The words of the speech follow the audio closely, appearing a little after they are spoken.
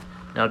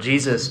Now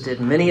Jesus did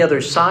many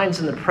other signs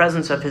in the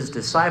presence of his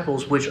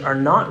disciples, which are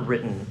not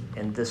written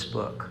in this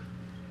book.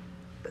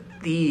 But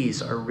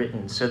these are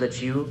written so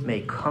that you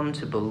may come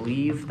to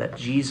believe that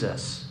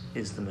Jesus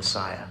is the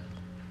Messiah,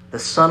 the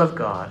Son of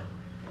God,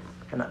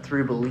 and that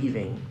through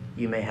believing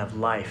you may have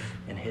life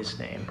in his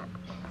name.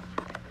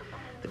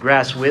 The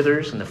grass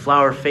withers and the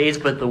flower fades,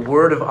 but the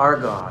word of our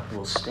God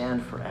will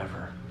stand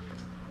forever.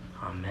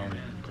 Amen.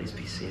 Please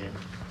be seated.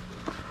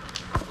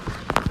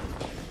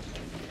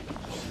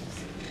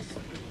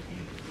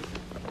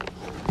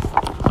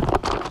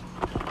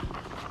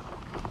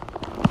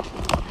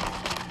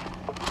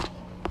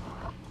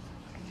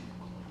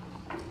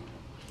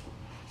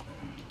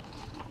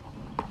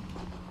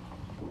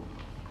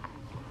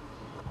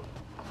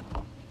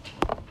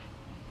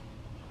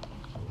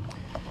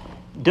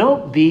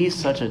 Don't be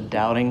such a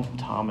doubting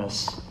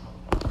Thomas.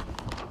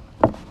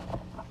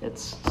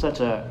 It's such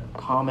a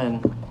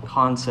common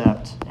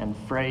concept and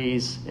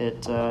phrase.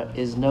 It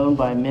is known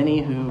by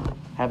many who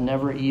have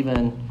never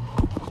even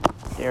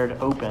dared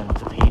open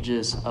the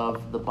pages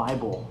of the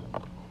Bible.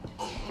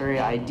 The very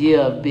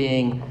idea of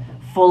being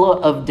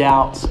full of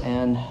doubts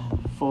and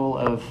full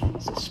of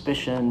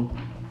suspicion,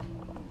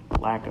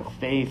 lack of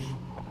faith.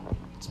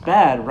 It's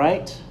bad,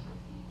 right?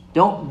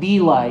 Don't be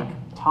like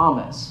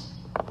Thomas.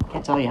 I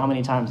can't tell you how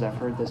many times I've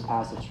heard this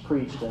passage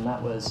preached, and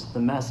that was the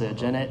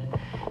message. And it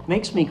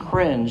makes me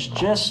cringe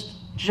just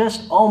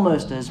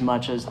almost as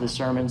much as the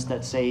sermons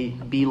that say,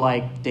 be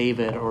like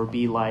David or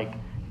be like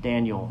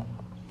Daniel.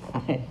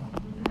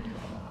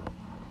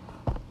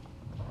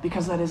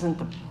 Because it isn't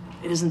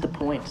the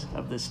point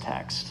of this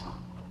text,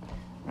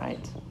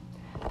 right?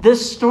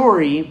 This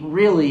story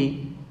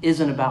really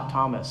isn't about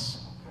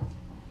Thomas.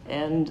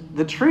 And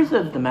the truth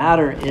of the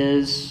matter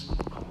is,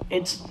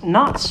 it's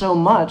not so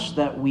much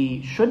that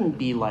we shouldn't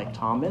be like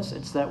Thomas,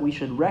 it's that we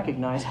should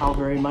recognize how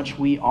very much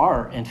we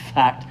are, in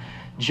fact,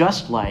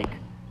 just like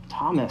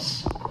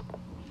Thomas.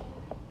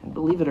 And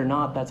believe it or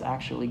not, that's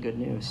actually good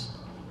news,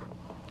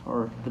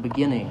 or the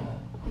beginning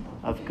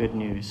of good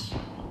news.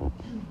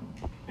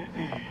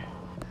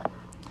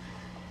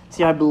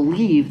 See, I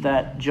believe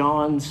that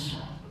John's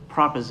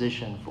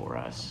proposition for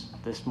us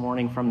this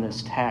morning from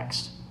this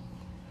text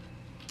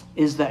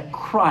is that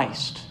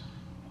Christ,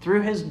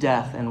 through his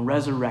death and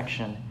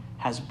resurrection,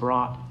 has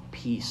brought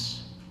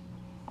peace.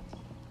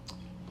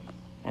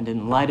 And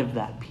in light of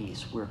that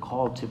peace, we're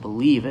called to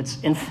believe.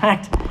 It's, in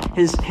fact,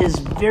 his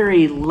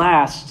very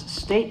last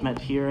statement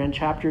here in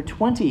chapter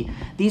 20.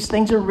 These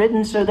things are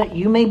written so that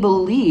you may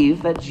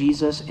believe that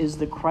Jesus is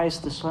the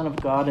Christ, the Son of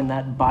God, and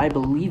that by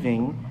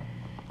believing,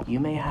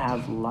 you may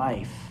have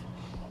life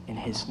in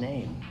his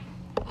name.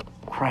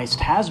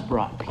 Christ has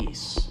brought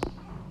peace.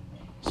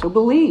 So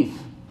believe.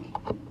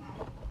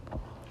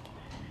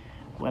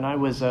 When I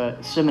was a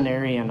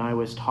seminarian, I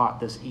was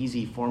taught this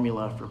easy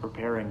formula for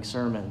preparing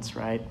sermons,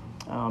 right?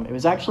 It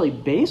was actually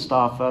based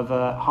off of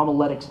a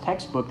homiletics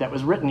textbook that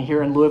was written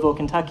here in Louisville,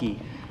 Kentucky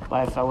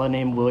by a fellow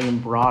named William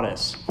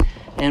Broadus.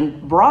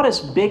 And Broadus'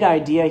 big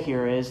idea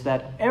here is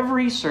that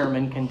every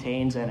sermon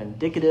contains an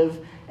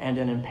indicative and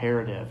an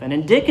imperative. An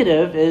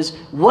indicative is,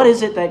 what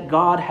is it that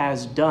God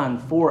has done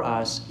for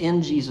us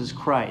in Jesus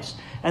Christ?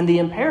 And the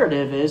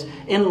imperative is,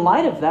 in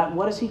light of that,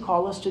 what does he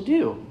call us to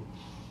do?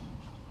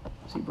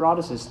 See,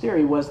 Broadus'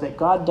 theory was that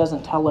God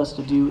doesn't tell us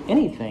to do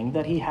anything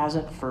that he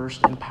hasn't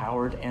first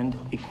empowered and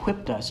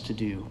equipped us to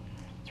do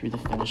through the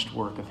finished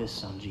work of his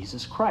Son,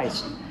 Jesus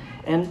Christ.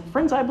 And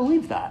friends, I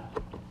believe that.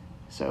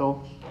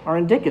 So our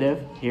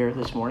indicative here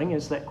this morning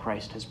is that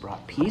Christ has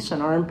brought peace,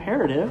 and our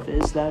imperative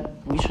is that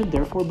we should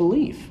therefore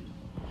believe.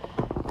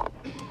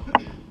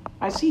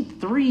 I see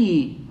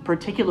three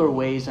particular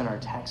ways in our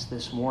text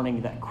this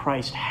morning that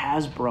Christ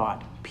has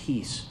brought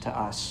peace to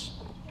us.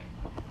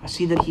 I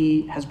see that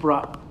he has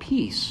brought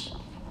peace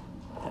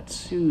that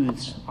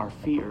soothes our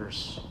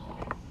fears.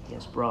 He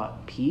has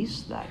brought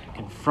peace that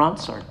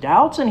confronts our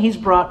doubts, and he's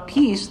brought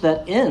peace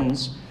that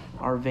ends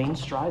our vain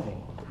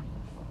striving.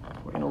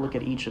 We're going to look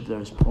at each of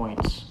those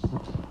points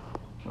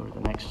over the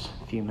next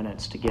few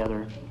minutes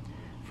together.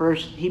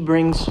 First, he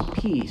brings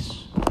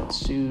peace that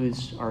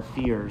soothes our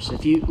fears.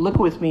 If you look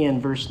with me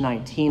in verse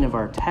 19 of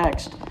our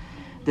text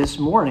this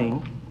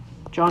morning,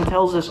 John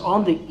tells us,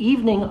 on the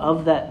evening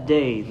of that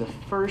day, the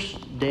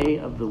first day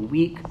of the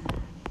week,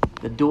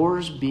 the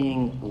doors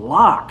being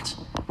locked,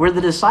 where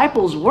the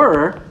disciples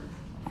were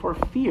for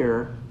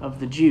fear of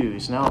the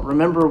Jews. Now,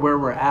 remember where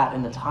we're at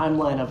in the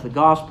timeline of the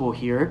gospel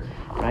here,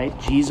 right?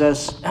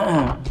 Jesus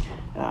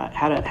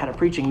had a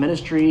preaching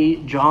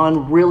ministry.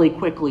 John really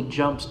quickly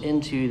jumps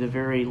into the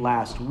very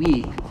last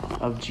week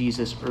of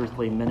Jesus'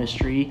 earthly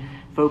ministry,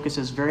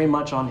 focuses very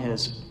much on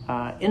his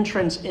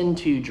entrance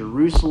into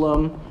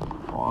Jerusalem,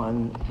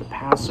 on the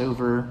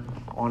Passover,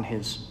 on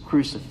his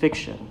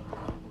crucifixion.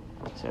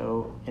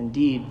 So,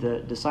 indeed, the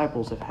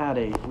disciples have had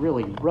a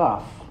really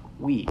rough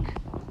week.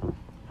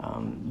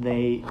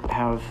 They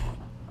have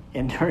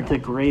endured the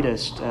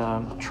greatest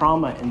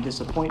trauma and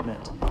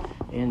disappointment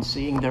in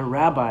seeing their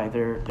rabbi,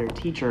 their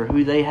teacher,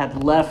 who they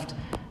had left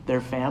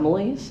their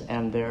families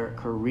and their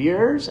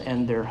careers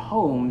and their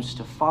homes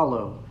to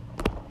follow.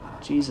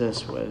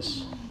 Jesus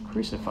was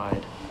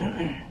crucified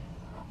in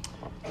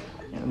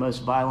the most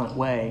violent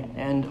way,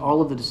 and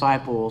all of the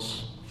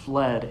disciples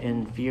fled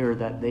in fear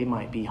that they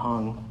might be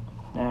hung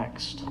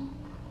next.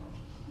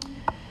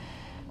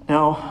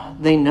 Now,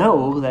 they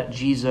know that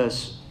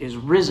Jesus is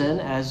risen,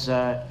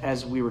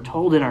 as we were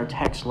told in our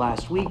text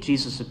last week.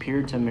 Jesus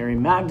appeared to Mary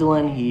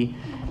Magdalene.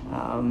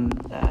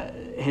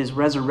 His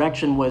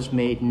resurrection was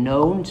made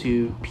known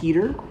to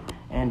Peter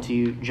and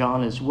to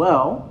John as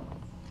well,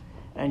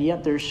 and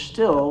yet they're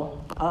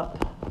still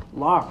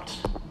locked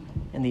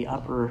in the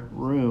upper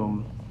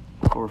room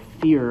for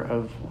fear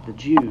of the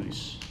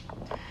Jews.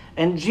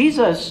 And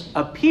Jesus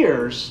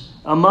appears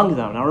among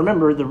them. Now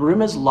remember, the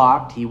room is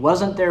locked. He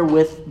wasn't there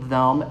with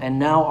them, and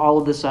now all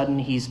of a sudden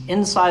he's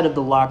inside of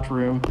the locked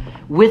room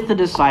with the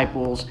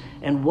disciples.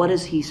 And what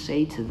does he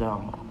say to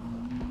them?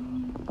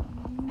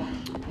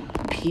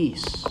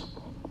 Peace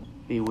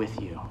be with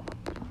you.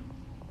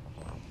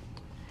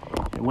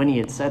 And when he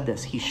had said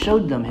this, he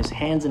showed them his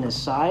hands and his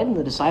side, and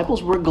the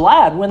disciples were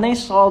glad when they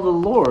saw the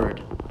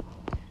Lord.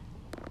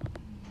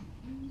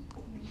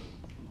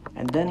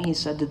 And then he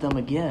said to them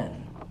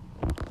again,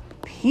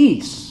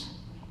 peace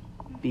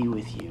be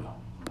with you.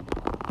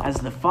 As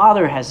the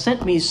Father has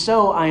sent me,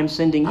 so I am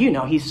sending you.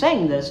 Now he's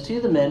saying this to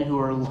the men who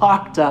are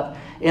locked up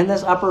in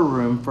this upper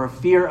room for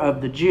fear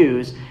of the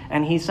Jews.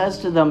 And he says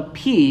to them,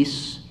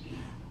 peace,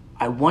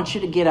 I want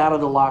you to get out of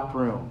the locked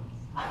room.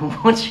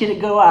 I want you to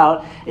go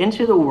out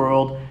into the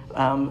world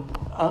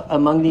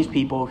among these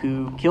people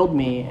who killed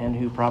me and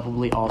who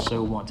probably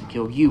also want to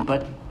kill you.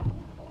 But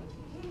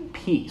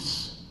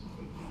peace,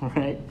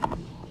 right?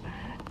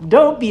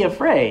 Don't be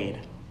afraid.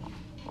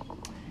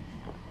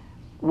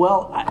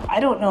 Well, I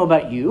don't know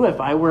about you. If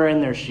I were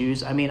in their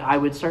shoes, I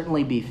would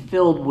certainly be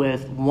filled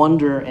with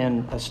wonder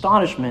and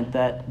astonishment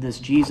that this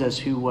Jesus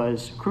who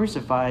was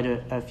crucified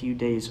a few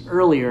days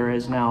earlier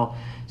is now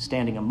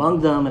standing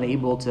among them and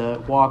able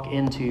to walk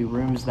into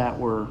rooms that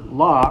were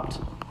locked.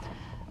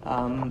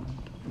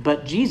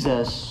 But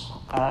Jesus,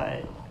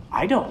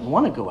 I don't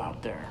want to go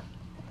out there.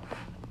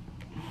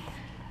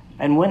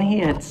 And when he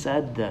had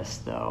said this,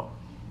 though,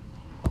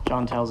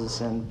 John tells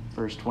us in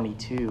verse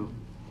 22,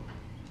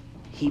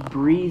 he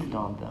breathed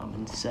on them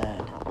and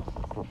said,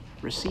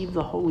 receive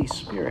the Holy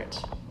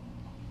Spirit.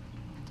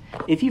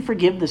 If you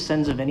forgive the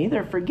sins of any,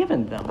 they're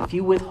forgiven them. If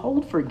you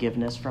withhold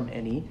forgiveness from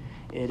any,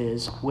 it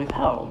is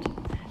withheld.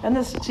 And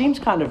this seems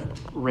kind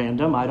of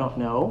random, I don't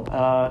know.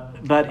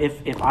 But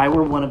if I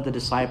were one of the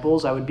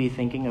disciples, I would be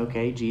thinking,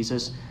 okay,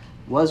 Jesus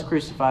was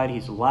crucified.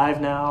 He's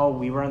alive now.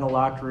 We were in the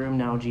locked room.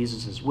 Now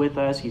Jesus is with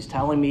us. He's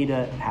telling me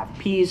to have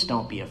peace.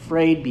 Don't be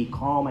afraid. Be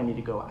calm. I need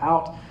to go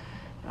out.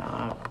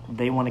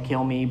 They want to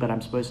kill me, but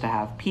I'm supposed to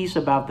have peace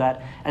about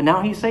that. And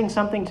now he's saying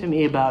something to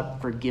me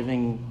about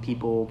forgiving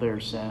people their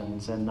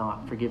sins and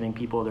not forgiving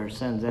people their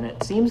sins. And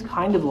it seems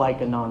kind of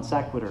like a non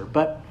sequitur.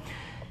 But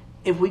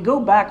if we go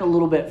back a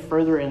little bit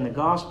further in the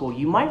gospel,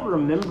 you might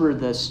remember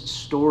this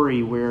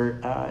story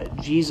where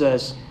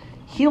Jesus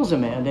heals a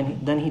man,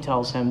 and then he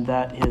tells him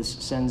that his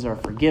sins are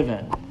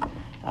forgiven.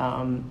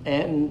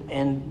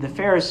 And the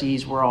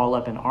Pharisees were all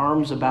up in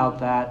arms about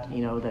that,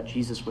 that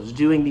Jesus was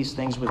doing these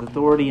things with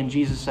authority. And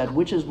Jesus said,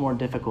 which is more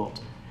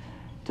difficult,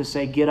 to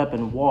say, get up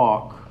and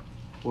walk,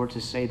 or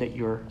to say that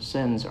your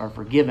sins are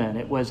forgiven?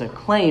 It was a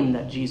claim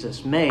that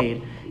Jesus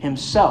made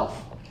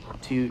himself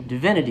to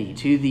divinity,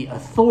 to the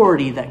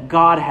authority that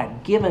God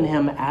had given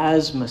him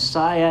as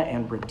Messiah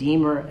and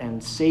Redeemer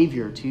and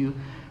Savior to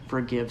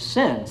forgive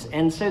sins.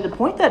 And so the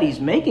point that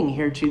he's making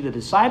here to the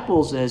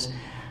disciples is,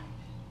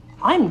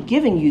 I'm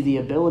giving you the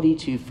ability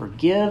to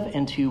forgive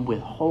and to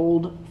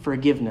withhold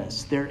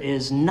forgiveness. There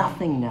is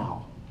nothing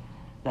now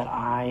that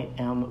I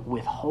am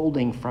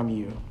withholding from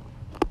you.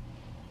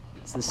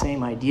 It's the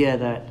same idea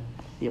that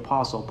the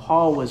Apostle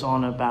Paul was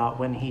on about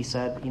when he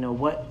said,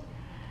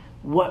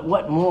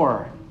 what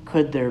more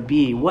could there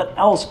be? What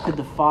else could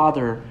the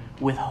Father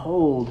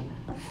withhold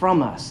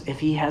from us if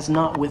he has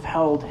not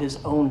withheld his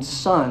own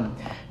Son?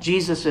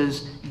 Jesus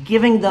is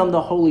giving them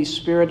the Holy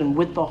Spirit, and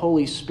with the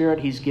Holy Spirit,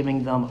 he's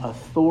giving them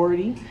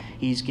authority.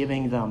 He's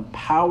giving them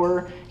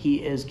power.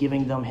 He is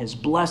giving them his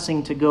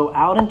blessing to go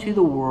out into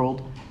the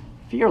world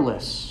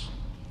fearless.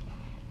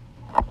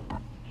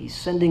 He's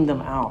sending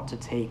them out to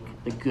take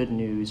the good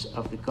news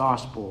of the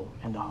gospel,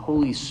 and the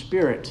Holy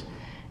Spirit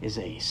is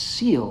a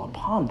seal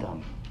upon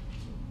them.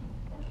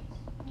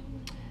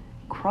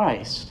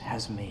 Christ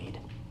has made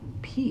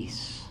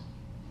peace.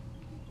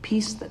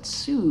 Peace that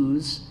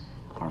soothes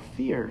our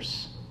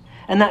fears.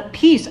 And that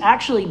peace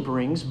actually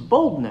brings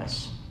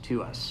boldness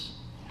to us.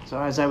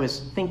 So as I was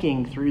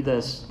thinking through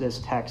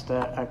this text,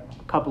 a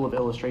couple of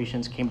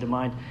illustrations came to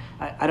mind.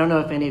 I don't know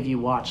if any of you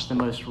watched the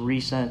most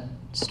recent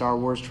Star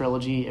Wars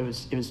trilogy. It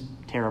was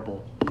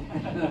terrible.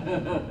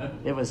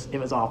 It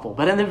was awful.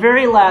 But in the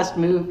very last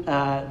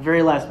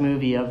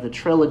movie of the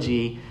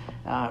trilogy,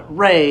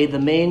 Rey, the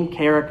main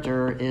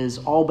character, is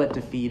all but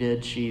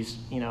defeated. She's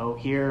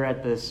here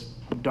at this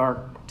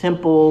dark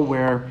temple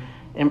where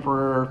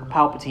Emperor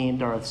Palpatine,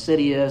 Darth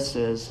Sidious,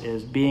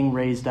 is being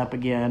raised up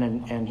again,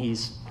 and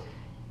he's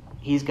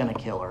going to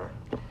kill her.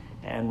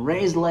 And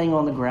Rey's laying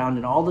on the ground,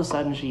 and all of a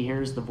sudden she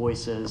hears the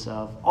voices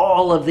of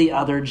all of the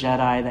other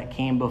Jedi that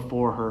came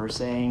before her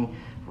saying,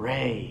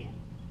 Rey,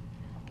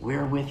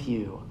 we're with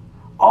you.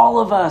 All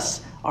of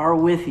us are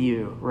with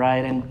you,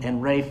 right?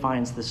 And Rey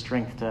finds the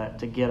strength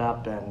to get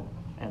up, and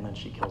then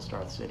she kills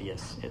Darth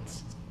Sidious.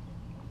 It's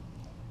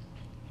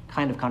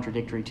kind of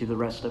contradictory to the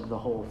rest of the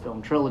whole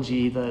film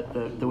trilogy,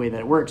 the way that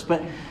it works.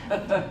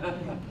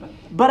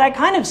 But I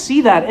kind of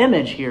see that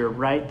image here,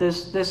 right?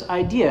 This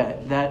idea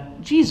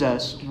that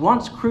Jesus,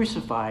 once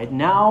crucified,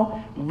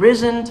 now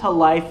risen to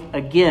life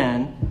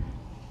again,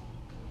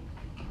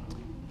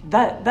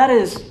 that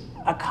is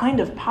a kind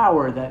of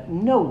power that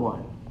no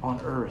one on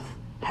earth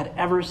had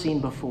ever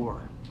seen before,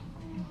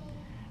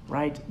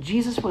 right?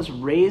 Jesus was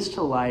raised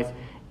to life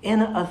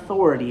in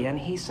authority, and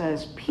he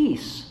says,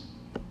 peace,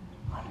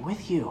 I'm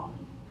with you,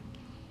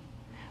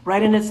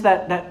 right? And it's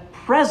that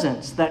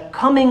presence, that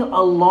coming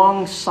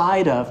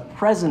alongside of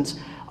presence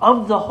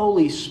of the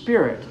Holy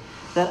Spirit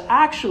that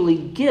actually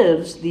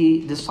gives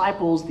the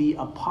disciples, the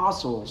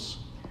apostles,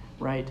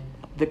 right,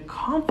 the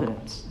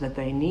confidence that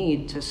they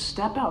need to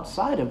step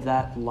outside of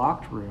that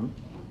locked room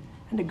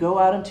and to go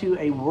out into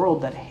a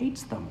world that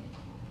hates them,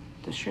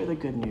 to share the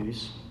good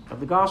news of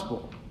the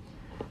gospel.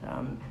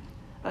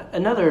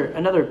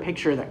 Another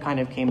picture that kind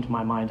of came to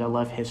my mind, I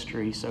love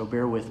history, so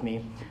bear with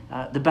me,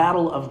 the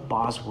Battle of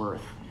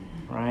Bosworth,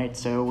 right?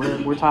 So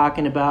we're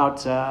talking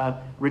about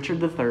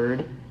Richard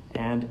III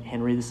and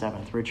Henry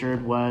VII.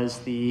 Richard was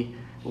the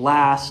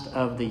last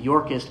of the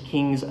Yorkist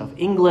kings of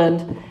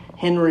England.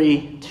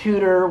 Henry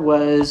Tudor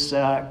was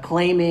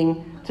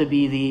claiming to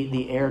be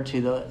the heir to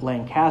the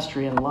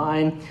Lancastrian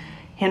line.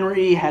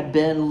 Henry had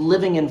been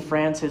living in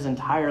France his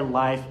entire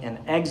life in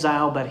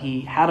exile, but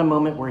he had a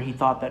moment where he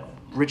thought that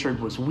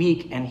Richard was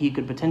weak and he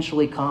could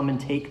potentially come and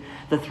take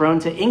the throne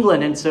to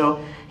England. And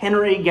so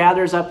Henry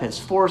gathers up his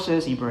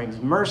forces. He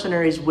brings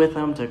mercenaries with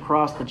him to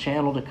cross the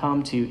channel to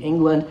come to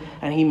England,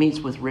 and he meets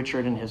with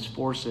Richard and his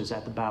forces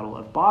at the Battle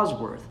of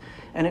Bosworth.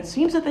 And it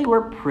seems that they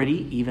were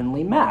pretty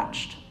evenly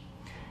matched.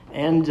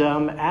 And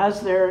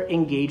as they're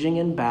engaging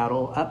in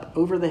battle, up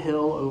over the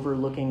hill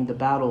overlooking the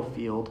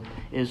battlefield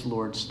is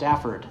Lord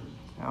Stafford.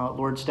 Now,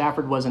 Lord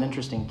Stafford was an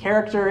interesting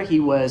character. He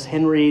was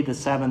Henry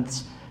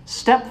VII's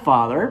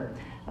stepfather,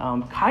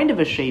 kind of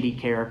a shady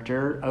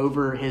character.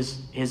 Over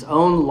his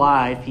own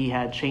life, he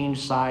had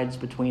changed sides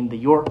between the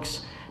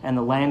Yorks and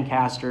the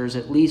Lancasters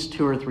at least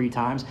 2 or 3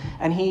 times.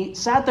 And he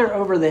sat there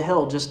over the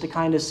hill just to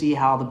kind of see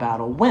how the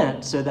battle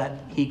went so that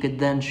he could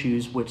then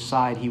choose which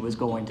side he was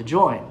going to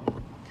join.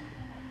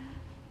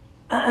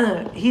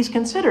 He's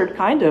considered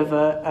kind of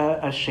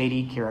a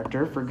shady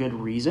character for good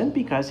reason,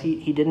 because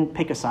he didn't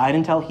pick a side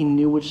until he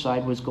knew which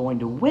side was going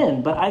to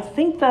win. But I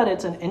think that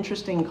it's an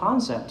interesting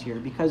concept here,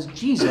 because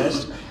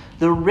Jesus,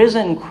 the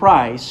risen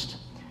Christ,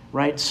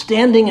 right,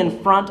 standing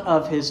in front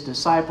of his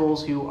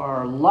disciples who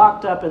are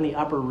locked up in the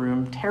upper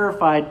room,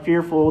 terrified,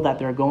 fearful that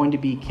they're going to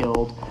be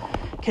killed,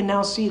 can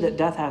now see that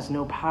death has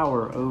no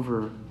power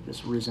over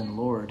this risen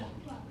Lord.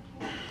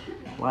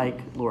 Like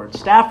Lord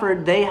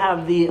Stafford, they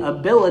have the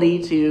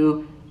ability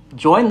to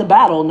join the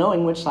battle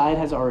knowing which side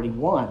has already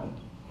won.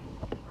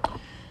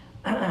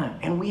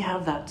 And we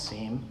have that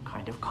same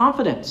kind of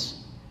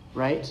confidence,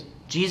 right?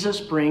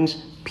 Jesus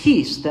brings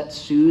peace that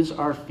soothes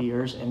our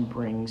fears and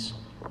brings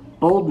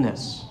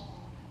boldness.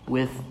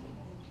 With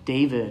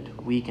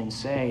David, we can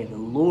say, the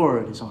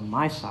Lord is on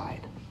my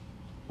side.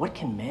 What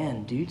can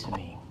man do to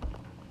me?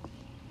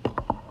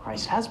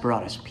 Christ has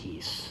brought us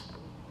peace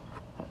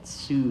that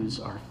soothes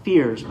our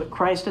fears, but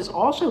Christ has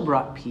also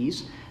brought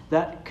peace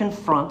that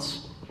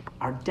confronts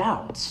our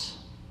doubts.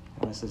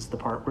 And this is the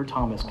part where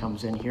Thomas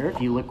comes in here.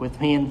 If you look with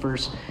me in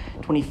verse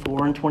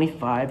 24 and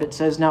 25, it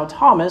says, Now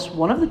Thomas,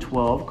 one of the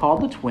 12,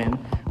 called the twin,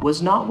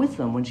 was not with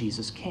them when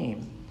Jesus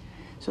came.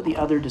 So the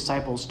other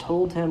disciples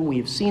told him, We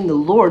have seen the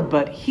Lord.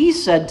 But he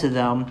said to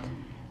them,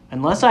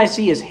 Unless I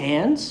see his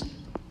hands,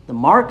 the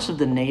marks of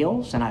the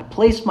nails, and I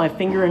place my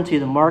finger into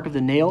the mark of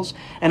the nails,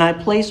 and I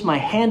place my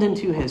hand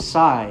into his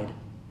side,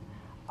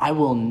 I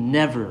will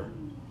never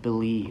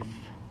believe.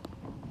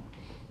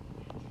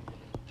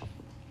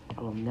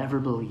 I will never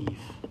believe.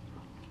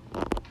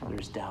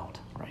 There's doubt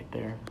right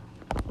there.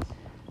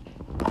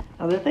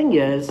 Now the thing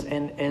is,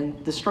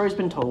 and the story's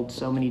been told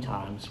so many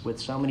times with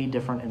so many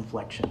different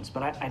inflections,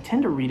 but I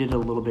tend to read it a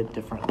little bit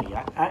differently.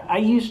 I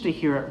used to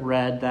hear it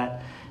read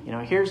that,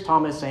 here's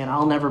Thomas saying,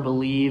 I'll never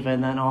believe,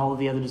 and then all of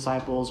the other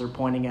disciples are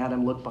pointing at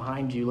him, look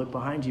behind you,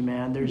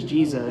 man, there's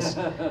Jesus,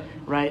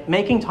 right?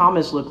 Making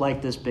Thomas look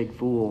like this big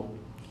fool.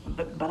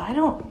 But I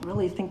don't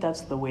really think that's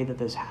the way that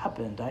this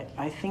happened.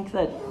 I think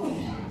that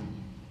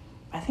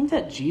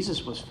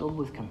Jesus was filled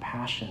with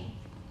compassion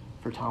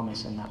for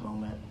Thomas in that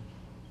moment.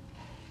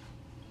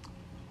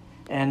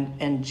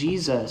 And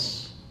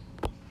Jesus,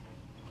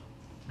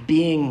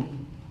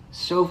 being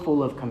so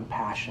full of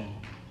compassion,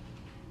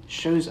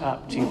 shows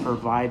up to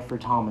provide for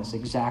Thomas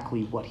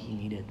exactly what he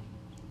needed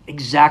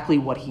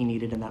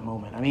in that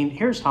moment. I mean,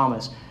 here's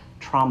Thomas,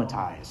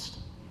 traumatized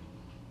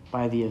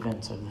by the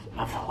events of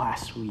the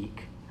last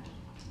week.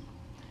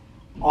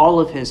 All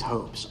of his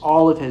hopes,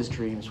 all of his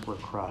dreams were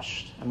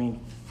crushed.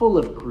 Full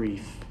of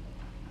grief.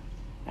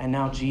 And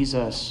now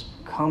Jesus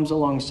comes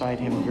alongside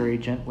him very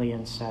gently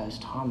and says,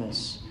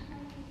 Thomas,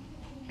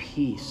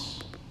 peace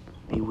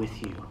be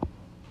with you.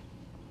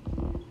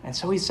 And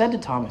so he said to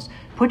Thomas,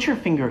 put your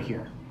finger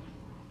here.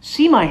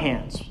 See my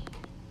hands.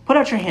 Put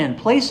out your hand.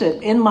 Place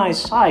it in my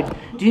side.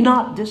 Do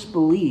not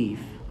disbelieve,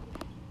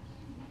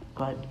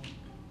 but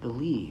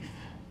believe.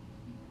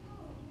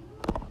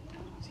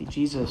 See,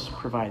 Jesus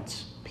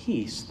provides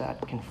peace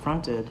that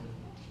confronted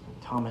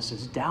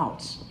Thomas's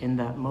doubts in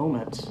that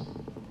moment.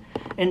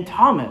 And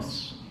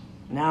Thomas,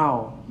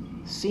 now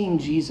seeing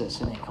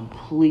Jesus in a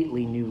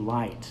completely new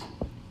light,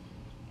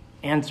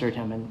 answered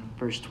him in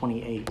verse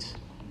 28,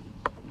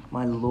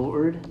 my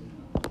Lord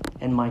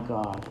and my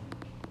God.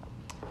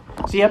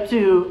 See, up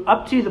to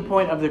the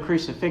point of the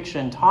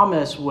crucifixion,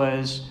 Thomas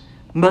was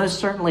most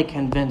certainly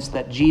convinced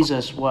that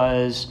Jesus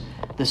was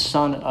the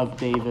Son of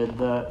David,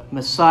 the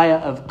Messiah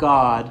of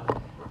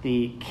God,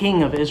 the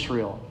King of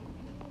Israel.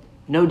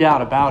 No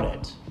doubt about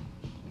it.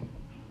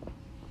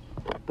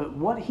 But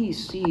what he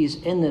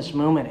sees in this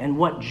moment, and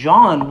what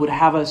John would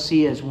have us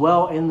see as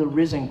well in the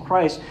risen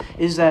Christ,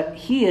 is that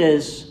he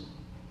is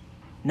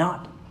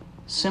not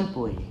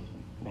simply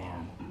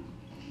man.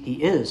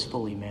 He is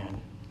fully man.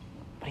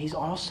 But he's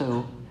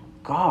also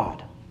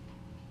God.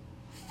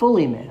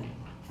 Fully man.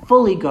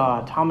 Fully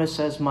God. Thomas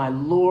says, my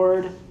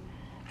Lord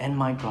and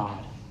my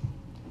God.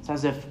 It's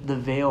as if the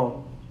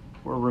veil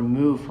were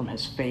removed from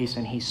his face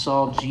and he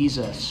saw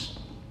Jesus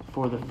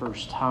for the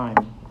first time.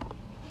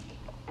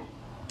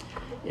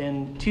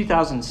 In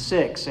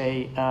 2006,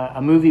 a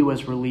movie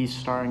was released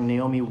starring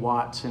Naomi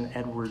Watts and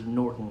Edward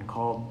Norton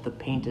called The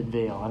Painted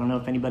Veil. I don't know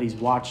if anybody's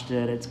watched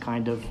it. It's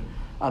kind of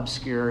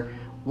obscure.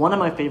 One of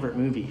my favorite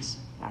movies,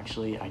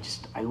 actually.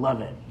 I love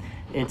it.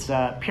 It's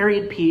a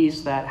period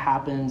piece that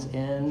happens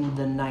in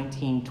the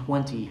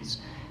 1920s.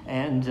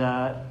 And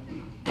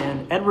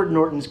Edward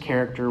Norton's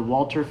character,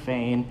 Walter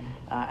Fane,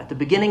 at the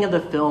beginning of the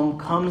film,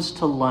 comes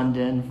to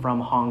London from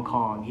Hong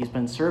Kong. He's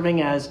been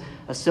serving as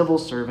a civil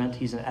servant.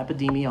 He's an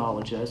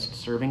epidemiologist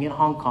serving in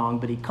Hong Kong,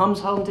 but he comes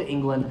home to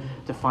England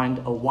to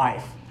find a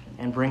wife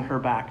and bring her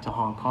back to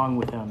Hong Kong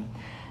with him.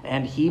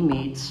 And he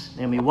meets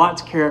Naomi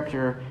Watts'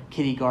 character,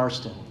 Kitty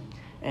Garston.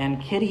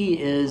 And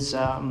Kitty is,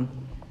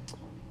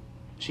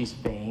 she's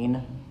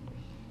vain,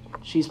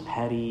 she's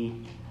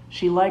petty,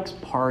 she likes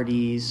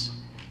parties,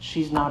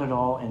 she's not at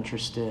all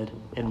interested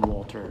in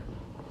Walter.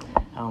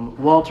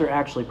 Walter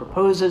actually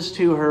proposes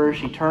to her.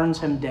 She turns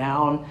him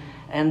down.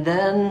 And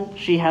then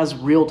she has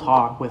real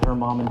talk with her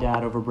mom and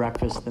dad over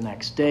breakfast the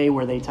next day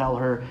where they tell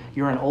her,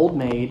 you're an old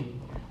maid.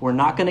 We're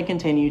not going to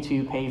continue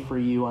to pay for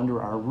you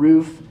under our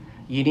roof.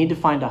 You need to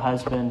find a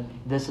husband.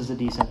 This is a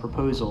decent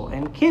proposal.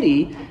 And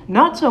Kitty,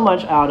 not so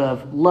much out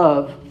of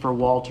love for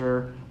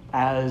Walter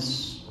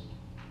as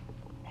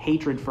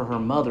hatred for her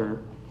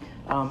mother,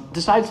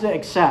 decides to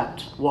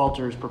accept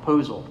Walter's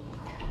proposal.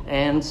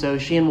 And so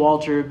she and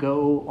Walter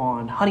go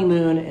on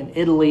honeymoon in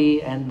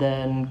Italy and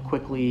then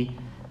quickly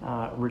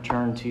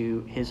return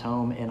to his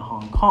home in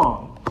Hong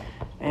Kong.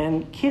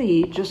 And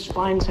Kitty just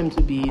finds him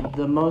to be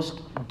the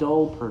most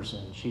dull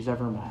person she's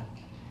ever met.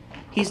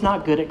 He's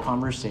not good at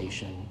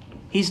conversation.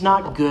 He's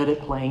not good at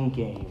playing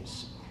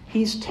games.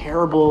 He's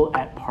terrible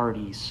at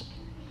parties.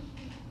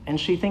 And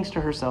she thinks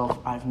to herself,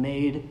 I've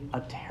made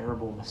a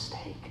terrible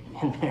mistake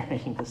in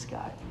marrying this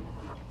guy.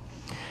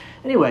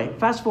 Anyway,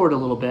 fast forward a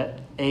little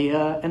bit.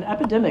 An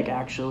epidemic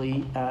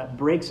actually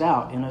breaks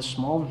out in a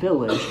small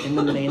village in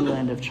the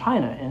mainland of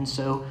China. And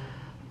so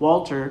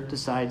Walter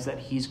decides that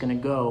he's going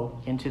to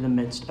go into the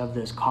midst of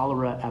this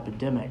cholera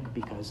epidemic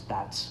because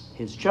that's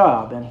his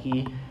job. And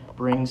he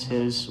brings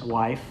his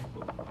wife,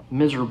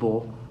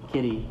 miserable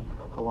Kitty,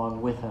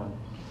 along with him.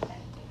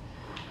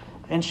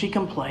 And she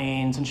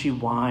complains and she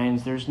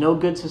whines. There's no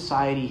good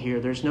society here.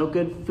 There's no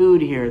good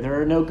food here.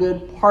 There are no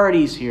good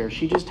parties here.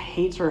 She just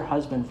hates her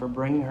husband for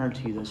bringing her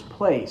to this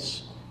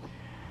place.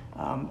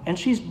 And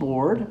she's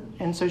bored.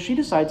 And so she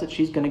decides that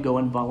she's going to go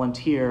and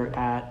volunteer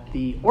at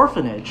the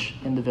orphanage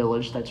in the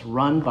village that's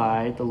run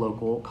by the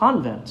local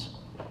convent.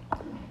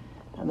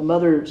 And the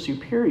Mother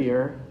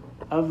Superior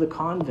of the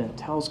convent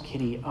tells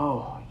Kitty,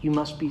 oh, you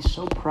must be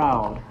so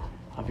proud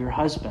of your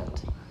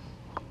husband.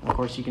 And of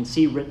course, you can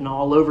see written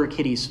all over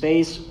Kitty's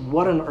face,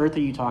 what on earth are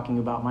you talking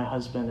about? My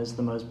husband is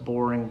the most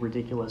boring,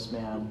 ridiculous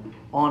man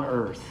on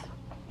earth.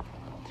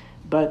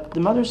 But the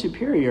Mother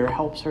Superior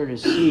helps her to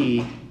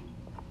see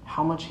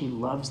how much he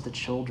loves the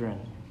children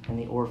in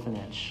the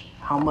orphanage,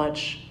 how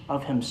much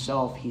of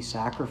himself he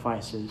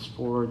sacrifices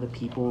for the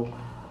people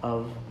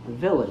of the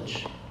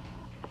village.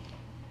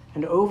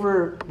 And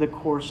over the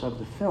course of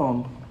the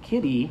film,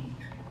 Kitty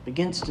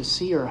begins to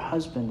see her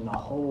husband in a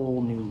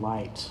whole new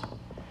light.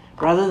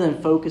 Rather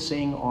than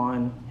focusing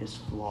on his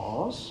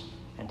flaws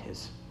and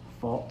his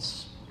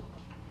faults,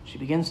 she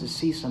begins to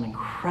see some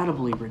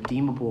incredibly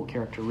redeemable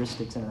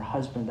characteristics in her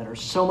husband that are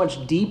so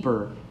much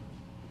deeper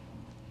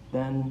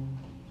than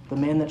the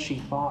man that she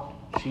thought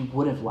she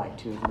would have liked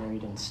to have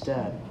married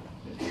instead.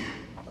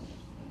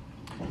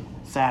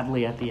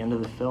 Sadly, at the end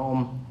of the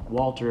film,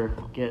 Walter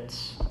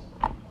gets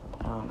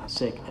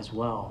sick as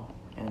well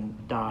and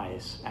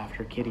dies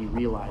after Kitty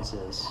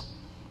realizes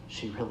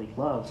she really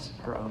loves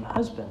her own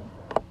husband.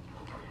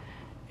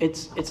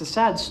 It's a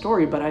sad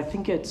story, but I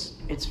think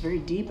it's very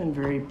deep and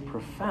very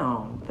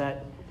profound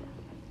that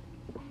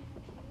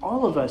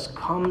all of us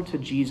come to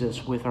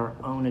Jesus with our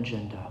own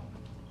agenda.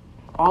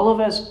 All of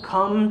us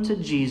come to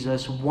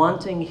Jesus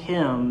wanting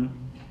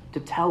him to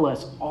tell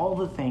us all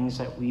the things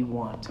that we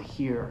want to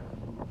hear.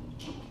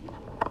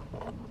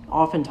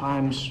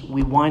 Oftentimes,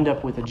 we wind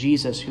up with a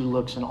Jesus who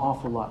looks an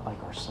awful lot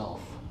like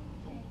ourselves.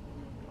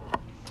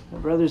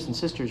 Brothers and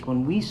sisters,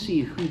 when we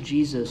see who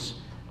Jesus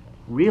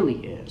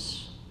really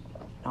is,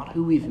 not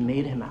who we've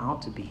made him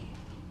out to be,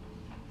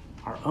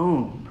 our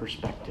own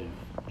perspective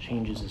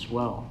changes as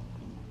well.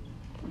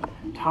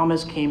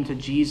 Thomas came to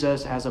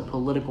Jesus as a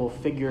political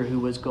figure who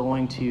was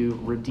going to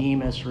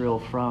redeem Israel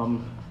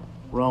from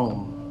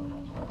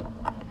Rome.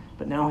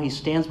 But now he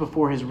stands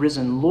before his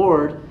risen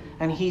Lord,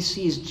 and he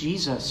sees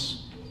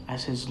Jesus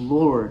as his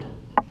Lord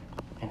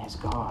and his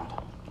God.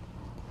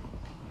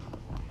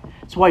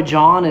 That's why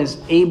John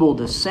is able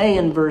to say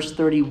in verse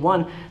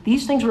 31,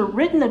 "These things were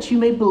written that you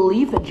may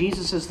believe that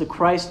Jesus is the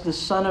Christ, the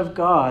Son of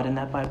God, and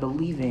that by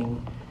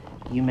believing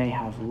you may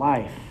have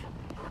life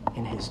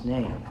in his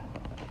name."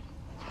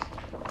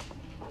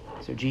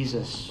 So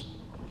Jesus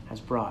has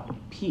brought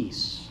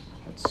peace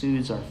that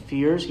soothes our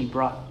fears. He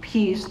brought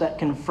peace that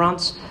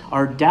confronts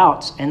our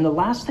doubts. And the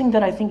last thing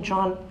that I think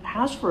John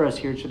has for us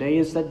here today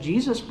is that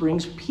Jesus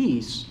brings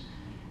peace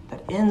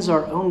that ends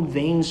our own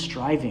vain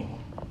striving.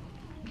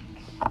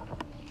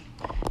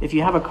 If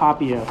you have a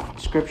copy of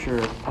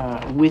Scripture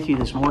with you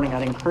this morning,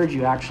 I'd encourage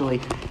you actually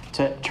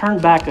to turn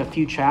back a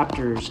few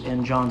chapters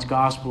in John's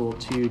Gospel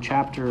to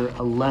chapter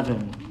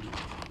 11.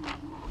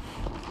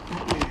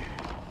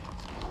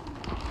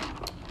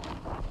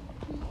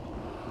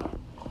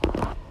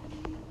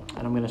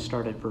 And I'm going to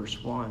start at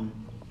verse 1.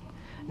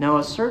 "Now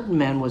a certain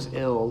man was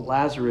ill,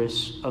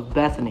 Lazarus of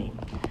Bethany,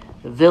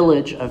 the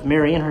village of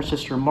Mary and her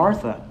sister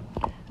Martha.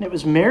 And it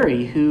was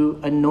Mary who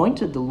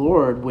anointed the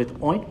Lord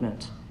with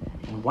ointment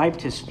and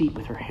wiped his feet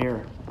with her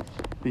hair,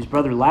 whose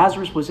brother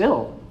Lazarus was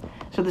ill.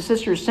 So the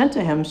sisters sent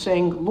to him,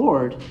 saying,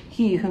 'Lord,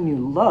 he whom you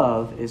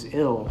love is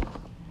ill.'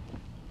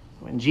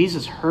 When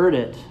Jesus heard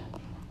it,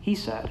 he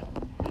said,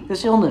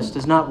 'This illness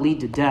does not lead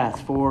to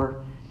death, for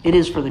it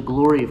is for the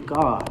glory of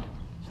God,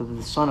 so that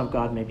the Son of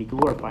God may be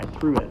glorified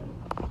through it.'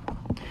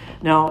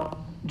 Now,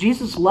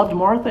 Jesus loved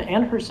Martha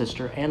and her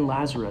sister and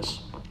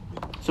Lazarus.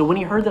 So when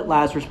he heard that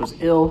Lazarus was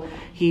ill,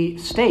 he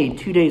stayed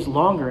 2 days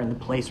longer in the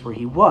place where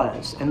he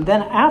was. And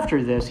then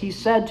after this, he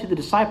said to the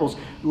disciples,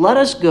 'Let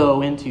us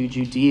go into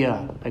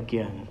Judea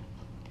again.'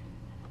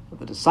 But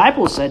the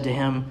disciples said to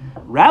him,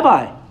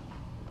 'Rabbi,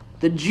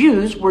 the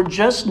Jews were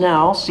just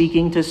now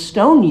seeking to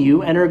stone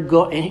you, and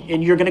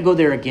you're going to go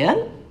there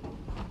again?'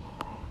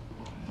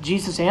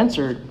 Jesus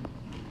answered,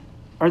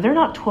 'Are there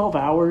not 12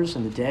 hours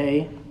in the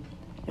day?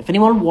 If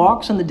anyone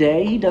walks in the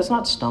day, he does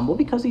not stumble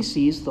because he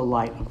sees the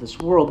light of this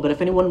world. But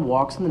if anyone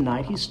walks in the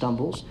night, he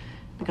stumbles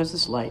because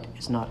this light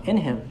is not in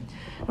him.'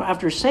 Now,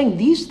 after saying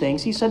these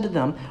things, he said to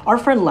them, 'Our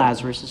friend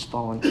Lazarus has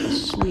fallen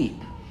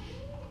asleep,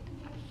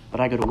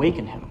 but I go to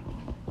waken him.'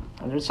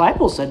 And the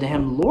disciples said to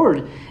him,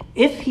 'Lord,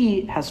 if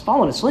he has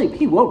fallen asleep,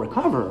 he will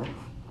recover.'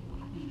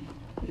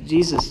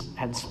 Jesus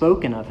had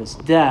spoken of his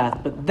death,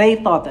 but they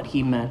thought that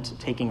he meant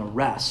taking a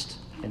rest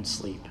in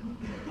sleep.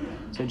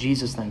 So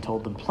Jesus then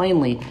told them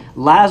plainly,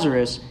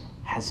 'Lazarus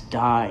has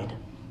died.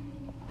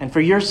 And for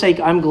your sake,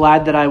 I'm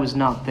glad that I was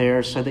not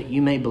there, so that you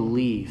may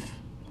believe.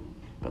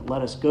 But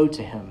let us go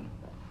to him.'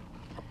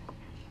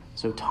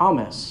 So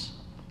Thomas,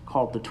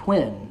 called the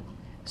twin,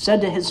 said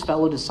to his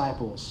fellow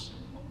disciples,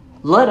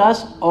 'Let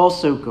us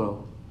also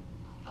go,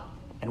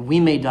 and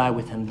we may die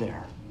with him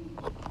there.'"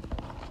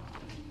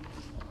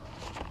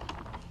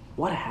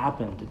 What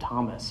happened to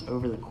Thomas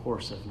over the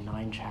course of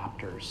 9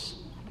 chapters?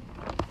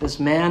 This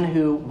man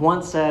who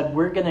once said,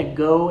 "We're going to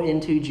go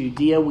into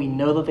Judea. We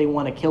know that they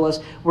want to kill us.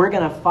 We're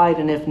going to fight,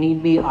 and if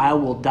need be, I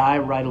will die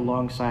right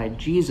alongside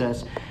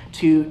Jesus."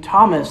 To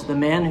Thomas, the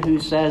man who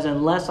says,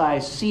 "Unless I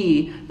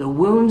see the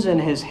wounds in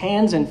his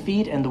hands and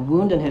feet and the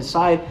wound in his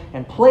side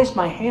and place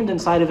my hand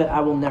inside of it,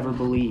 I will never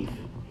believe."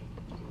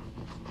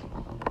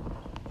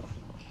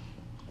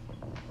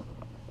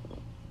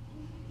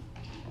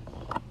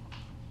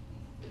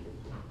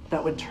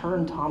 That would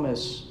turn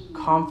Thomas'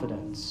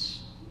 confidence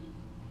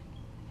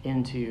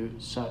into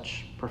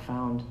such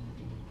profound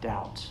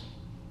doubt.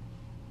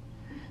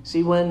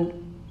 See, when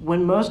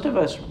most of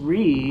us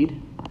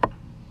read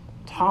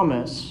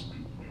Thomas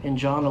in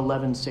John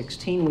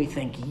 11:16, we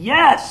think,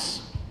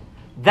 yes,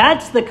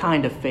 that's the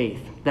kind of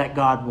faith that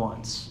God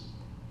wants,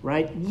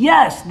 right?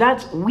 Yes,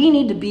 we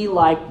need to be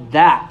like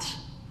that.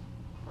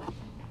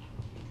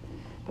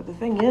 But the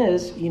thing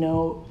is,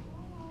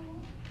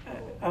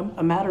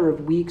 a matter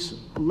of weeks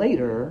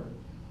later,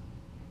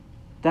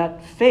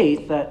 that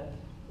faith that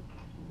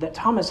that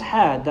Thomas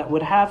had that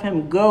would have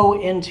him go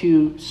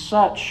into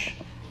such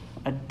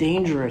a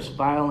dangerous,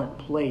 violent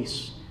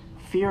place,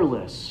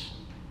 fearless,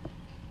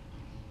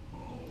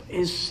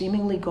 is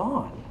seemingly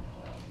gone.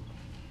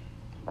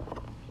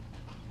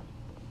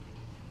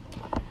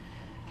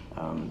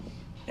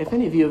 If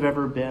any of you have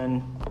ever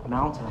been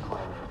mountain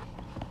climbing,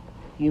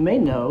 you may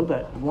know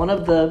that one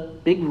of the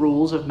big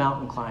rules of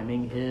mountain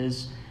climbing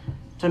is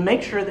to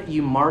make sure that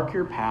you mark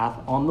your path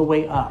on the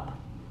way up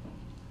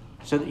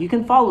so that you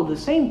can follow the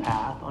same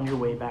path on your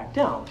way back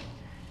down.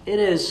 It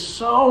is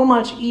so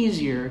much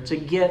easier to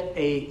get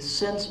a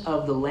sense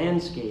of the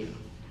landscape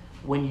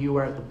when you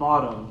are at the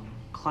bottom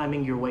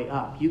climbing your way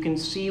up. You can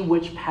see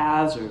which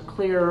paths are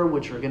clearer,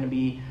 which are going to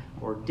be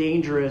more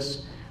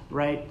dangerous,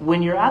 right?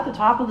 When you're at the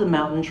top of the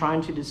mountain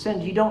trying to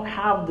descend, you don't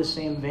have the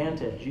same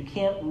vantage. You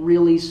can't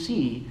really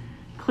see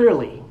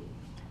clearly.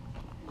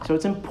 So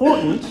it's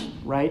important,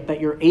 right,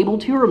 that you're able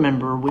to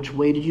remember which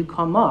way did you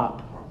come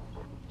up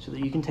so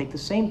that you can take the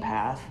same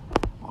path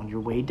on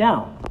your way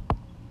down.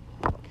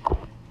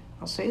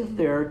 I'll say that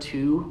there are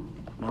two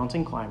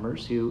mountain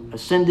climbers who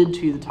ascended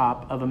to the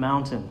top of a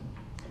mountain.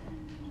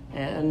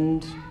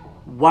 And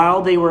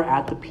while they were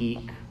at the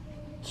peak,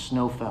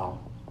 snow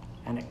fell,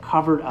 and it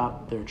covered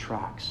up their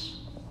tracks.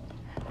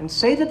 And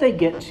say that they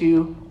get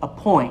to a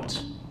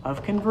point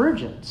of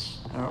convergence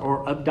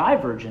or of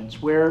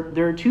divergence where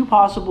there are two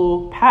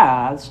possible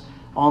paths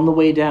on the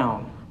way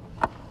down.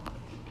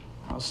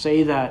 I'll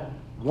say that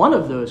one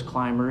of those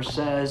climbers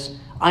says,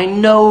 I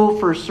know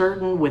for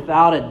certain,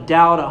 without a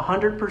doubt,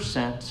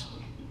 100%,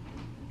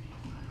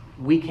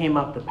 we came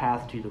up the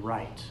path to the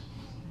right.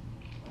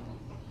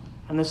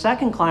 And the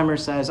second climber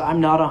says,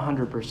 I'm not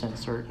 100%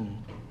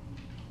 certain.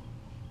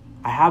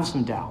 I have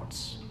some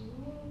doubts.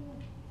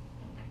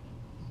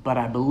 But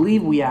I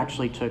believe we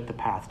actually took the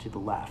path to the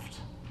left.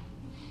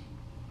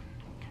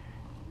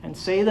 And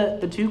say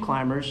that the two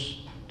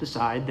climbers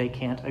decide they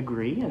can't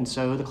agree, and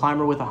so the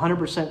climber with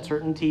 100%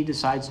 certainty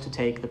decides to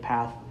take the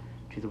path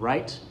to the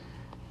right,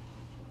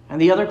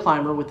 and the other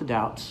climber with the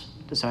doubts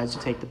decides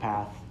to take the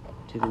path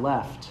to the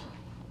left.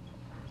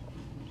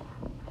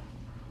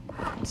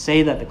 And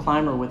say that the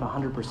climber with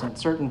 100%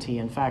 certainty,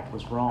 in fact,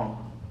 was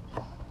wrong.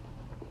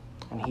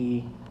 And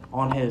he,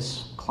 on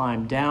his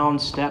climb down,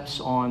 steps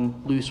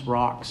on loose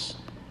rocks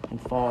and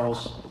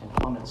falls and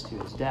plummets to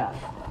his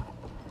death.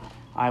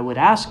 I would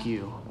ask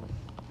you,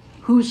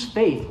 whose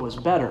faith was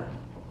better?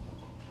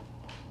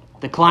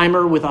 The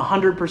climber with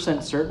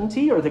 100%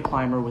 certainty or the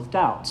climber with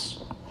doubts?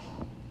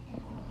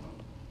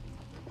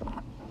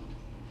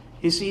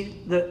 You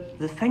see,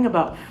 the thing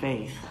about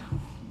faith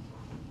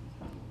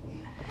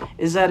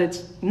is that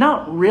it's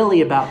not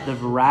really about the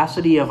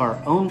veracity of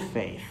our own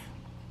faith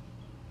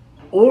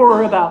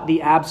or about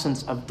the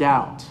absence of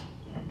doubt,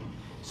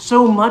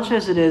 so much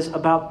as it is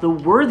about the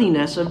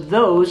worthiness of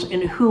those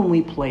in whom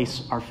we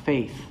place our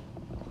faith.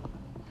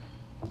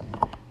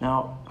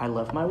 Now, I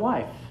love my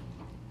wife.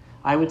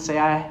 I would say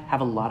I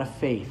have a lot of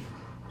faith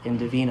in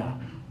Davina.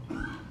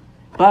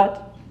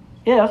 But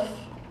if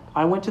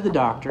I went to the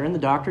doctor and the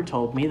doctor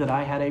told me that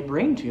I had a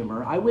brain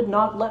tumor, I would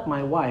not let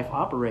my wife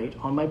operate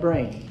on my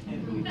brain.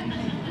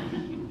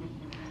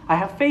 I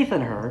have faith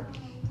in her,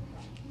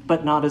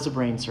 but not as a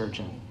brain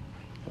surgeon.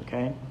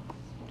 Okay?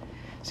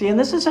 See, and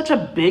this is such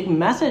a big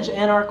message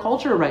in our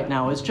culture right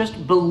now, is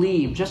just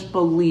believe, just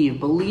believe.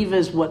 Believe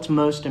is what's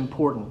most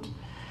important.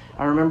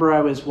 I remember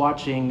I was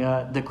watching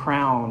The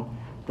Crown,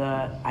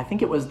 I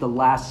think it was the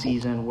last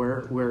season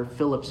where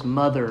Philip's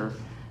mother,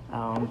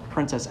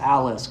 Princess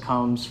Alice,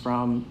 comes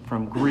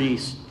from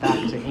Greece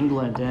back to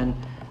England, and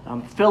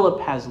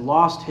Philip has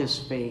lost his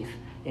faith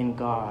in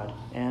God,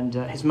 and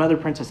his mother,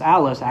 Princess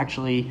Alice,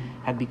 actually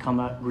had become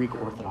a Greek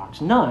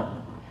Orthodox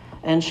nun,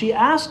 and she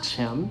asks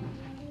him,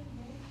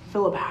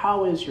 Philip,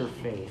 how is your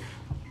faith?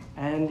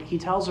 And he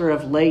tells her,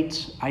 of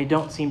late, I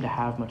don't seem to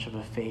have much of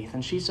a faith,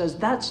 and she says,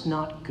 that's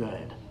not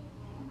good.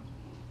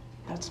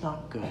 That's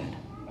not good.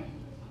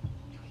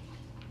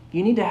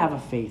 You need to have a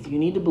faith. You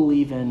need to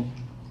believe in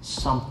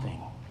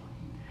something.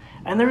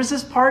 And there was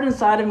this part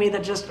inside of me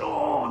that just,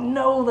 oh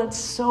no, that's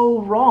so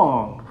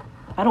wrong.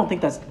 I don't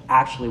think that's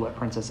actually what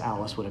Princess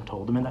Alice would have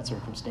told him in that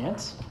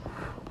circumstance.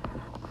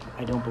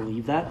 I don't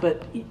believe that.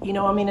 But,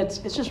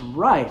 it's just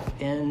rife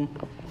in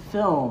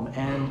film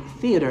and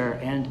theater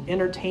and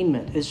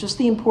entertainment. It's just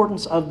the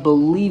importance of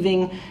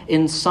believing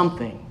in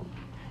something.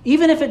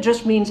 Even if it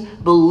just means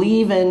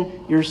believe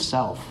in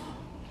yourself.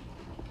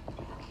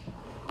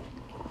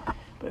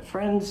 But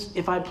friends,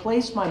 if I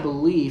place my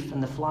belief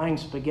in the flying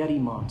spaghetti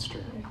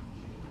monster,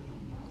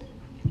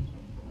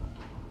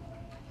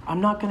 I'm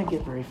not going to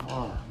get very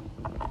far.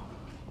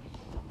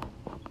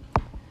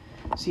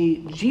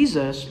 See,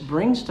 Jesus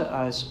brings to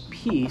us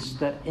peace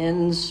that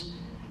ends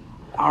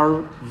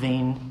our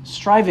vain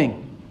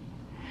striving.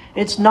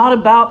 It's not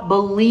about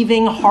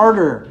believing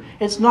harder.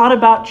 It's not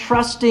about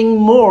trusting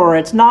more.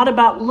 It's not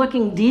about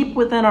looking deep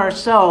within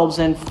ourselves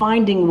and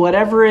finding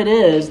whatever it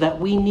is that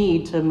we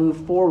need to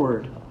move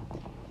forward.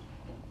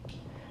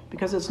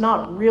 Because it's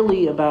not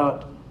really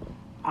about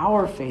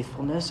our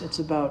faithfulness, it's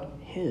about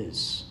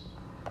His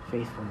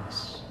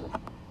faithfulness,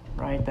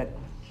 right? That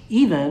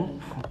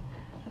even,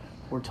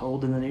 we're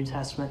told in the New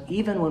Testament,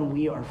 even when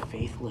we are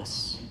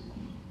faithless,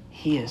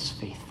 he is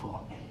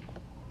faithful.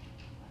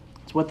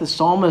 It's what the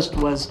psalmist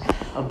was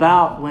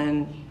about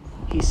when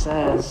he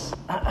says,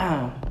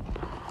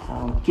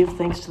 give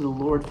thanks to the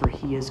Lord, for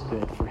he is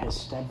good, for his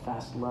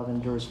steadfast love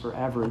endures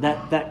forever.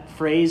 That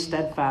phrase,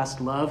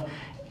 steadfast love,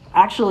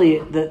 actually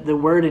the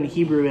word in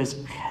Hebrew is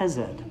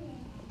chesed,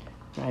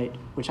 right?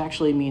 Which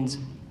actually means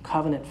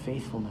covenant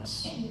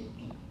faithfulness,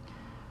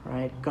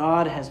 right?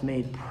 God has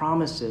made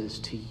promises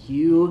to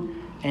you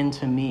and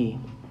to me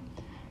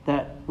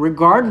that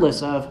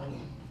regardless of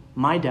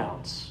my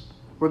doubts,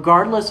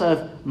 regardless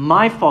of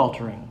my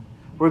faltering,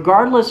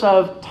 regardless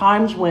of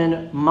times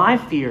when my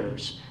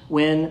fears,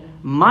 when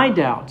my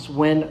doubts,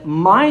 when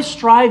my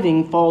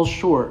striving falls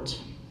short,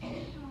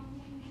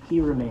 he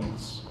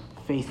remains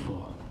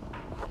faithful.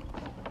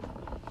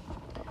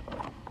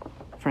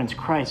 Friends,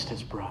 Christ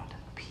has brought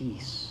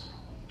peace.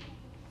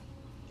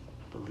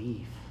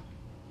 Believe.